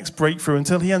for the next breakthrough,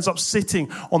 until he ends up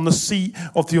sitting on the seat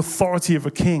of the authority of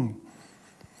a king.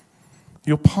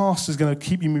 Your past is going to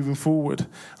keep you moving forward. And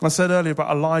I said earlier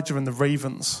about Elijah and the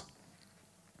ravens.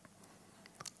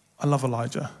 I love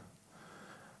Elijah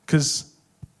because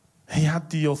he had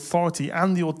the authority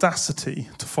and the audacity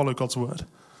to follow God's word.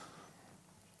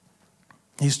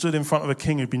 He stood in front of a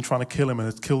king who'd been trying to kill him and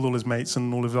had killed all his mates,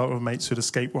 and all his other mates who'd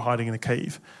escaped were hiding in a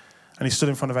cave. And he stood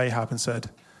in front of Ahab and said,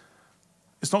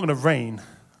 it's not going to rain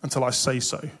until I say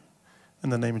so in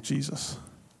the name of Jesus.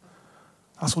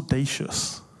 That's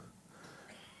audacious.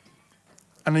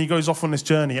 And then he goes off on this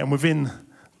journey, and within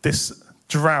this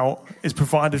drought is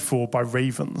provided for by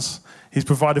ravens. He's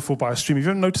provided for by a stream. Have you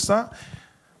ever noticed that?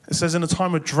 It says in a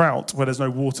time of drought where there's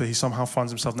no water, he somehow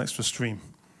finds himself next to a stream,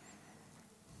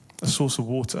 a source of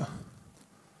water.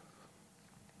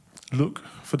 Look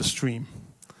for the stream.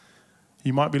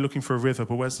 You might be looking for a river,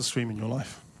 but where's the stream in your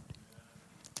life?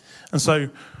 And so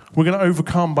we're going to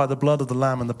overcome by the blood of the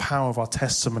Lamb and the power of our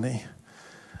testimony.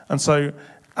 And so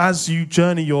as you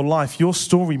journey your life, your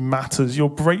story matters, your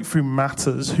breakthrough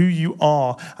matters, who you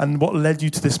are and what led you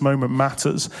to this moment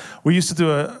matters. We used to do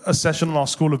a session in our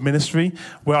school of ministry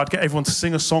where I'd get everyone to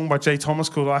sing a song by J. Thomas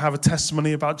called I Have a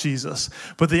Testimony About Jesus.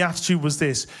 But the attitude was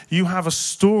this: you have a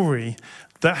story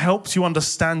that helps you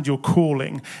understand your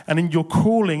calling. And in your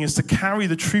calling is to carry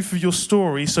the truth of your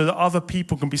story so that other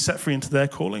people can be set free into their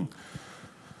calling.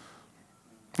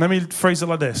 Let me phrase it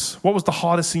like this. What was the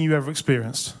hardest thing you ever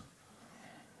experienced?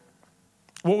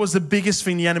 What was the biggest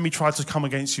thing the enemy tried to come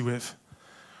against you with?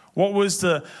 What was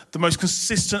the most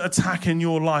consistent attack in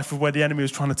your life of where the enemy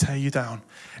was trying to tear you down?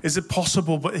 Is it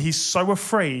possible, but he's so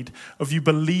afraid of you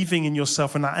believing in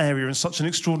yourself in that area in such an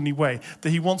extraordinary way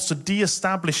that he wants to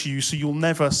de-establish you so you'll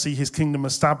never see his kingdom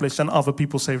established and other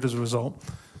people saved as a result?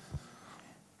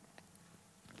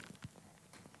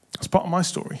 That's part of my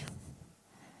story.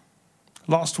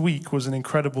 Last week was an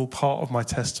incredible part of my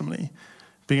testimony,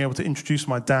 being able to introduce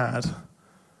my dad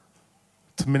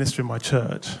to minister in my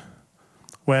church.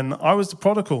 When I was the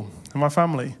prodigal in my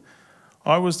family,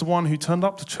 I was the one who turned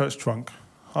up to church drunk.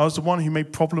 I was the one who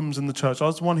made problems in the church. I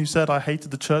was the one who said I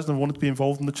hated the church and wanted to be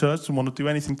involved in the church and wanted to do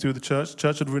anything to do with the church. The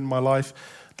church had ruined my life.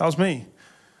 That was me.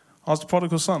 I was the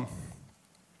prodigal son.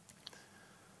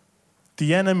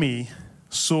 The enemy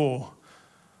saw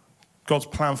God's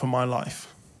plan for my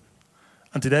life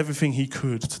and did everything he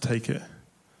could to take it.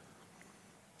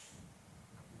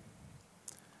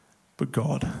 But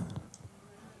God.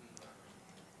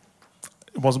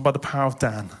 It wasn't by the power of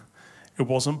Dan. It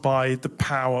wasn't by the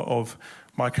power of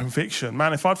my conviction.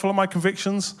 Man, if I'd followed my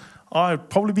convictions, I'd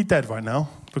probably be dead right now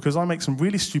because I make some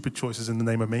really stupid choices in the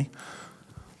name of me.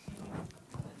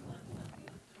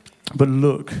 But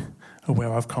look at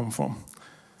where I've come from.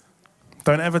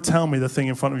 Don't ever tell me the thing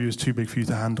in front of you is too big for you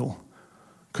to handle,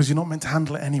 because you're not meant to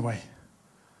handle it anyway.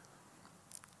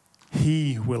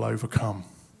 He will overcome.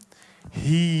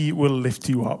 He will lift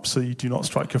you up so you do not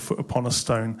strike your foot upon a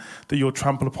stone, that you'll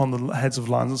trample upon the heads of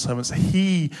lions and serpents.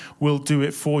 He will do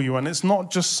it for you. And it's not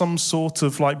just some sort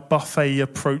of like buffet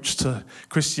approach to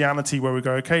Christianity where we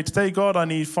go, okay, today, God, I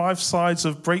need 5 sides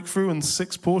of breakthrough and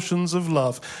 6 portions of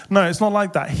love. No, it's not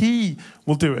like that. He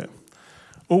will do it.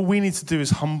 All we need to do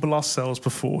is humble ourselves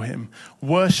before him,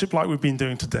 worship like we've been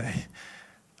doing today,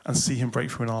 and see him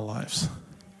break through in our lives.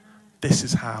 This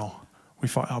is how we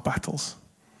fight our battles.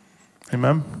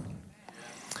 Amen?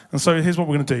 And so here's what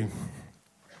we're going to do.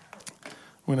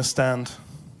 We're going to stand,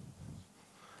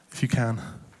 if you can.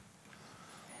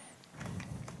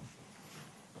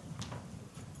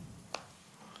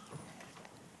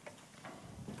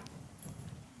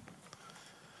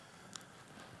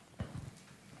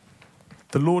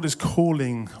 the Lord is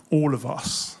calling all of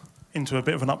us into a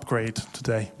bit of an upgrade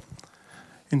today,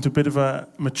 into a bit of a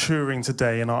maturing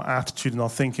today in our attitude and our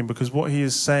thinking, because what he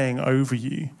is saying over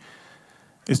you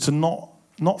is to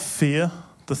not fear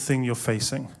the thing you're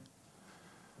facing.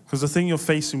 Because the thing you're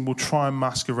facing will try and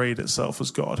masquerade itself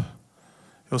as God.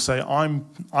 He'll say, I'm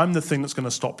the thing that's going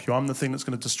to stop you. I'm the thing that's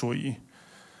going to destroy you.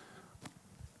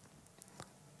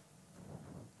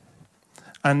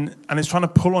 And it's trying to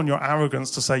pull on your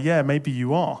arrogance to say, yeah, maybe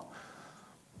you are.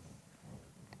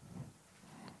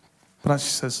 But actually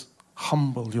says,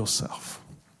 humble yourself.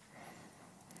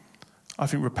 I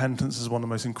think repentance is one of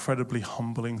the most incredibly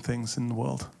humbling things in the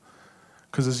world.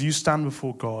 Because as you stand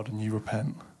before God and you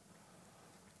repent,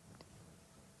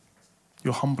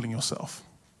 you're humbling yourself.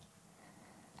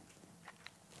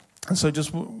 And so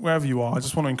just wherever you are, I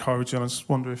just want to encourage you, and I just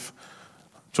wonder if,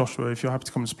 Joshua, if you're happy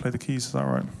to come and just play the keys, is that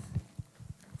right?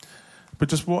 But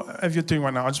just whatever you're doing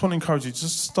right now, I just want to encourage you,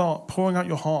 just start pouring out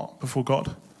your heart before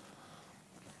God.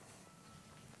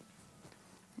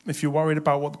 If you're worried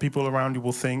about what the people around you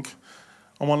will think,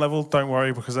 on one level, don't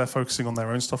worry, because they're focusing on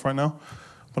their own stuff right now.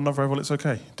 But on another level, it's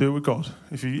okay. Do it with God.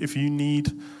 If you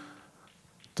need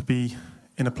to be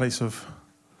in a place of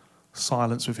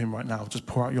silence with him right now, just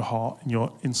pour out your heart and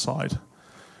your inside.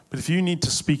 But if you need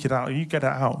to speak it out, you get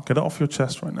it out. Get it off your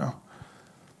chest right now.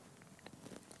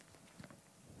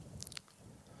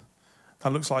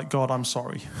 That looks like, God, I'm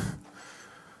sorry.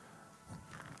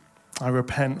 I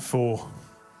repent for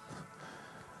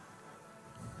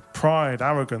pride,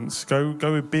 arrogance. Go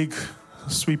with big,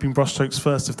 sweeping brushstrokes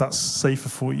first if that's safer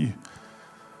for you.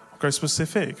 Go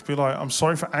specific. Be like, I'm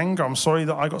sorry for anger. I'm sorry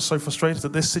that I got so frustrated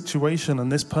at this situation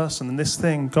and this person and this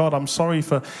thing. God, I'm sorry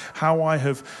for how I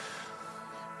have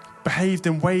behaved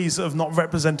in ways that have not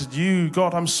represented you.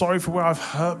 God, I'm sorry for where I've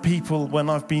hurt people when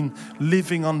I've been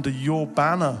living under your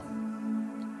banner.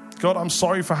 God, I'm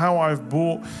sorry for how I've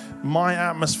brought my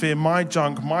atmosphere, my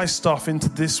junk, my stuff into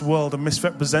this world and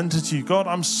misrepresented you. God,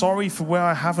 I'm sorry for where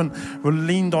I haven't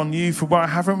leaned on you, for where I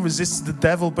haven't resisted the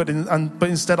devil, but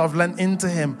instead I've lent into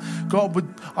him. God,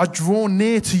 I draw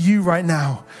near to you right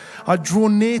now. I draw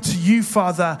near to you,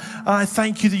 Father. And I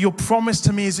thank you that your promise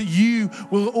to me is that you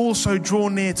will also draw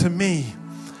near to me.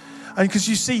 And because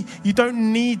you see, you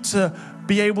don't need to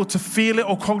be able to feel it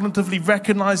or cognitively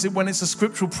recognize it when it's a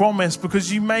scriptural promise,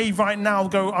 because you may right now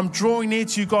go, I'm drawing near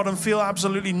to you, God, and feel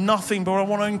absolutely nothing. But what I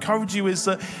want to encourage you is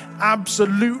that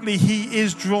absolutely he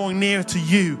is drawing near to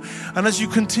you. And as you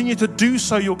continue to do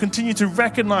so, you'll continue to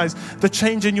recognize the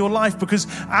change in your life, because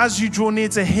as you draw near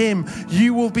to him,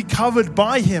 you will be covered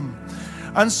by him.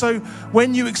 And so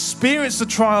when you experience the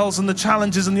trials and the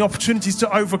challenges and the opportunities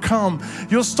to overcome,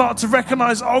 you'll start to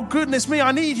recognize, oh, goodness me,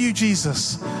 I need you,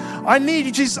 Jesus. I need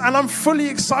you, Jesus. And I'm fully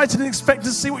excited and expecting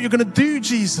to see what you're going to do,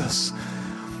 Jesus.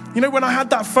 You know, when I had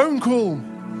that phone call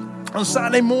on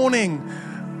Saturday morning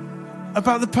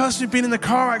about the person who'd been in the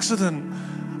car accident,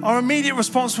 our immediate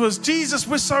response was, Jesus,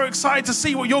 we're so excited to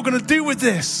see what you're going to do with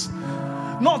this.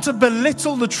 Not to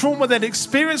belittle the trauma they'd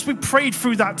experienced. We prayed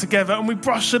through that together and we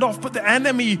brushed it off. But the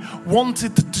enemy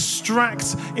wanted to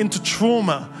distract into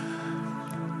trauma.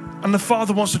 And the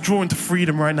Father wants to draw into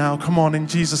freedom right now. Come on, in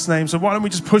Jesus' name. So why don't we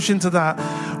just push into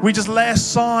that? We just lay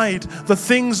aside the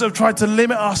things that have tried to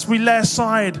limit us. We lay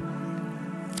aside.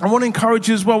 I want to encourage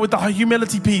you as well with the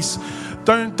humility piece.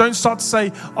 Don't start to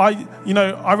say,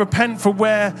 I repent for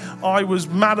where I was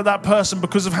mad at that person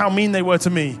because of how mean they were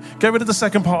to me. Get rid of the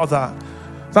second part of that.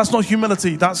 That's not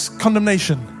humility, that's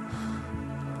condemnation.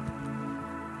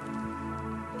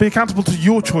 Be accountable to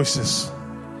your choices.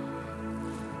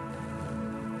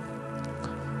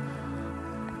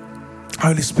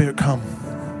 Holy Spirit, come.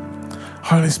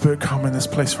 Holy Spirit, come in this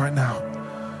place right now.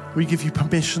 We give you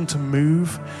permission to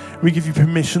move. We give you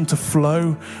permission to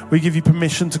flow. We give you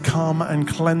permission to come and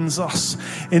cleanse us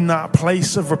in that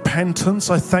place of repentance.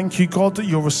 I thank you, God, that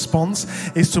your response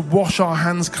is to wash our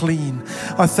hands clean.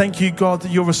 I thank you, God,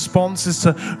 that your response is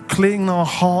to clean our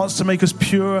hearts, to make us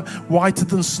pure, whiter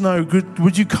than snow.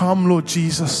 Would you come, Lord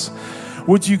Jesus?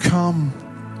 Would you come?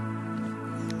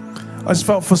 I just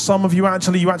felt for some of you,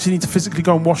 you actually need to physically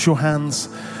go and wash your hands.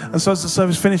 And so as the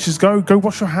service finishes, go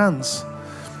wash your hands.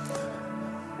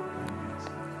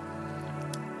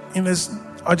 You know,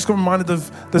 I just got reminded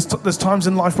of there's times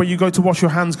in life where you go to wash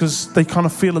your hands because they kind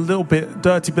of feel a little bit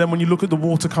dirty, but then when you look at the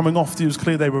water coming off, it was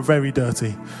clear they were very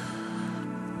dirty.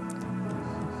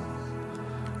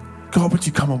 God, would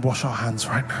you come and wash our hands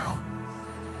right now?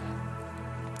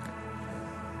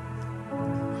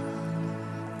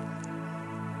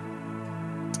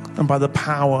 And by the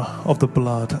power of the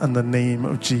blood and the name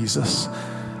of Jesus,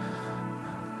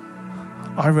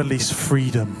 I release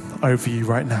freedom over you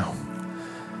right now.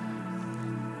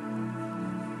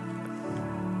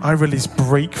 I release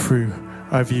breakthrough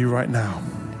over you right now.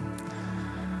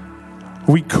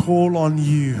 We call on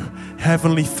you,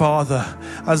 Heavenly Father,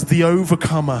 as the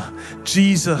overcomer,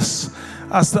 Jesus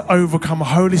as the overcomer,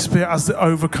 Holy Spirit as the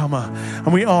overcomer.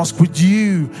 And we ask, would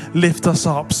you lift us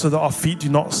up so that our feet do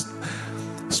not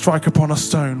strike upon a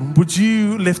stone? Would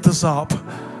you lift us up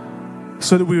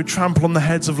so that we would trample on the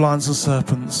heads of lions and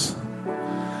serpents?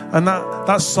 And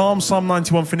that Psalm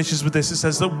 91 finishes with this. It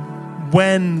says that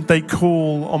when they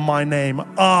call on my name,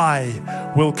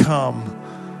 I will come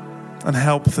and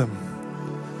help them.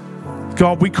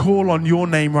 God, we call on your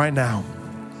name right now.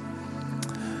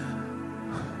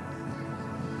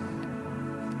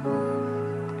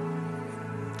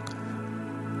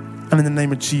 And in the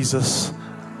name of Jesus,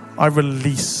 I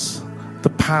release the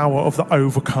power of the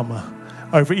overcomer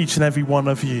over each and every one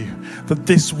of you. That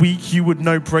this week you would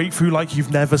know breakthrough like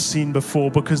you've never seen before,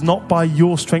 because not by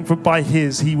your strength, but by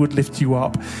his, he would lift you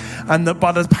up. And that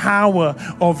by the power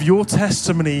of your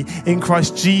testimony in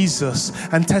Christ Jesus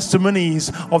and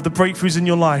testimonies of the breakthroughs in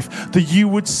your life, that you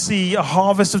would see a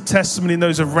harvest of testimony in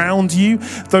those around you,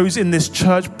 those in this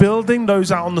church building,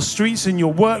 those out on the streets, in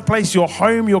your workplace, your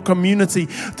home, your community,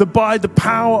 that by the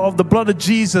power of the blood of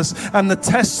Jesus and the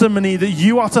testimony that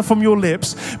you utter from your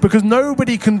lips, because nobody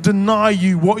can deny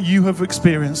you what you have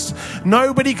experienced.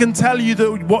 Nobody can tell you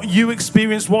that what you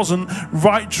experienced wasn't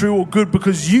right, true, or good,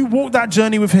 because you walked that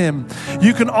journey with him.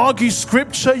 You can argue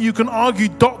scripture, you can argue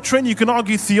doctrine, you can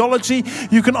argue theology,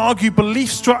 you can argue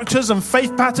belief structures and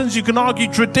faith patterns, you can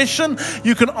argue tradition,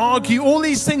 you can argue all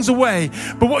these things away.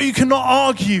 But what you cannot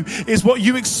argue is what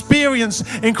you experience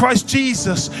in Christ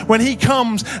Jesus when he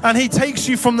comes and he takes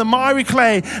you from the miry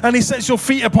clay and he sets your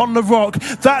feet upon the rock.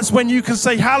 That's when you can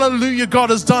say, hallelujah, God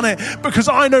has done it, because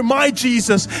I know my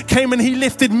Jesus came and he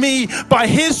lifted me by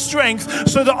his strength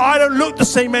so that I don't look the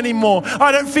same anymore.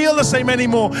 I don't feel the same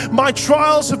anymore. My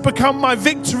trials have become my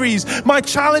victories. My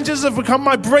challenges have become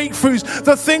my breakthroughs.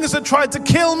 The things that tried to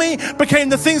kill me became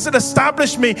the things that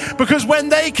established me, because when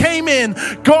they came in,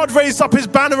 God raised up his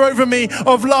banner over me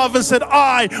of love and said,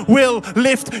 I will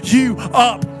lift you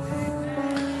up.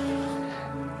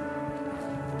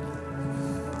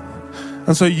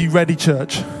 And so, are you ready,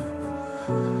 church?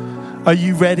 Are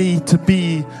you ready to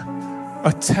be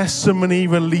a testimony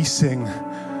releasing,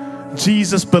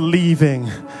 Jesus believing,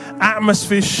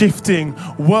 atmosphere shifting,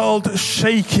 world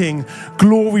shaking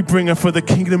glory bringer for the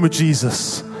kingdom of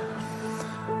Jesus?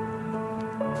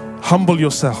 Humble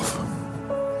yourself,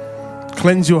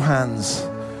 cleanse your hands,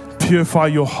 purify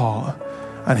your heart,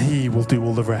 and he will do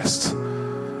all the rest.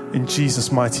 In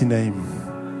Jesus' mighty name,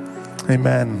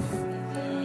 amen.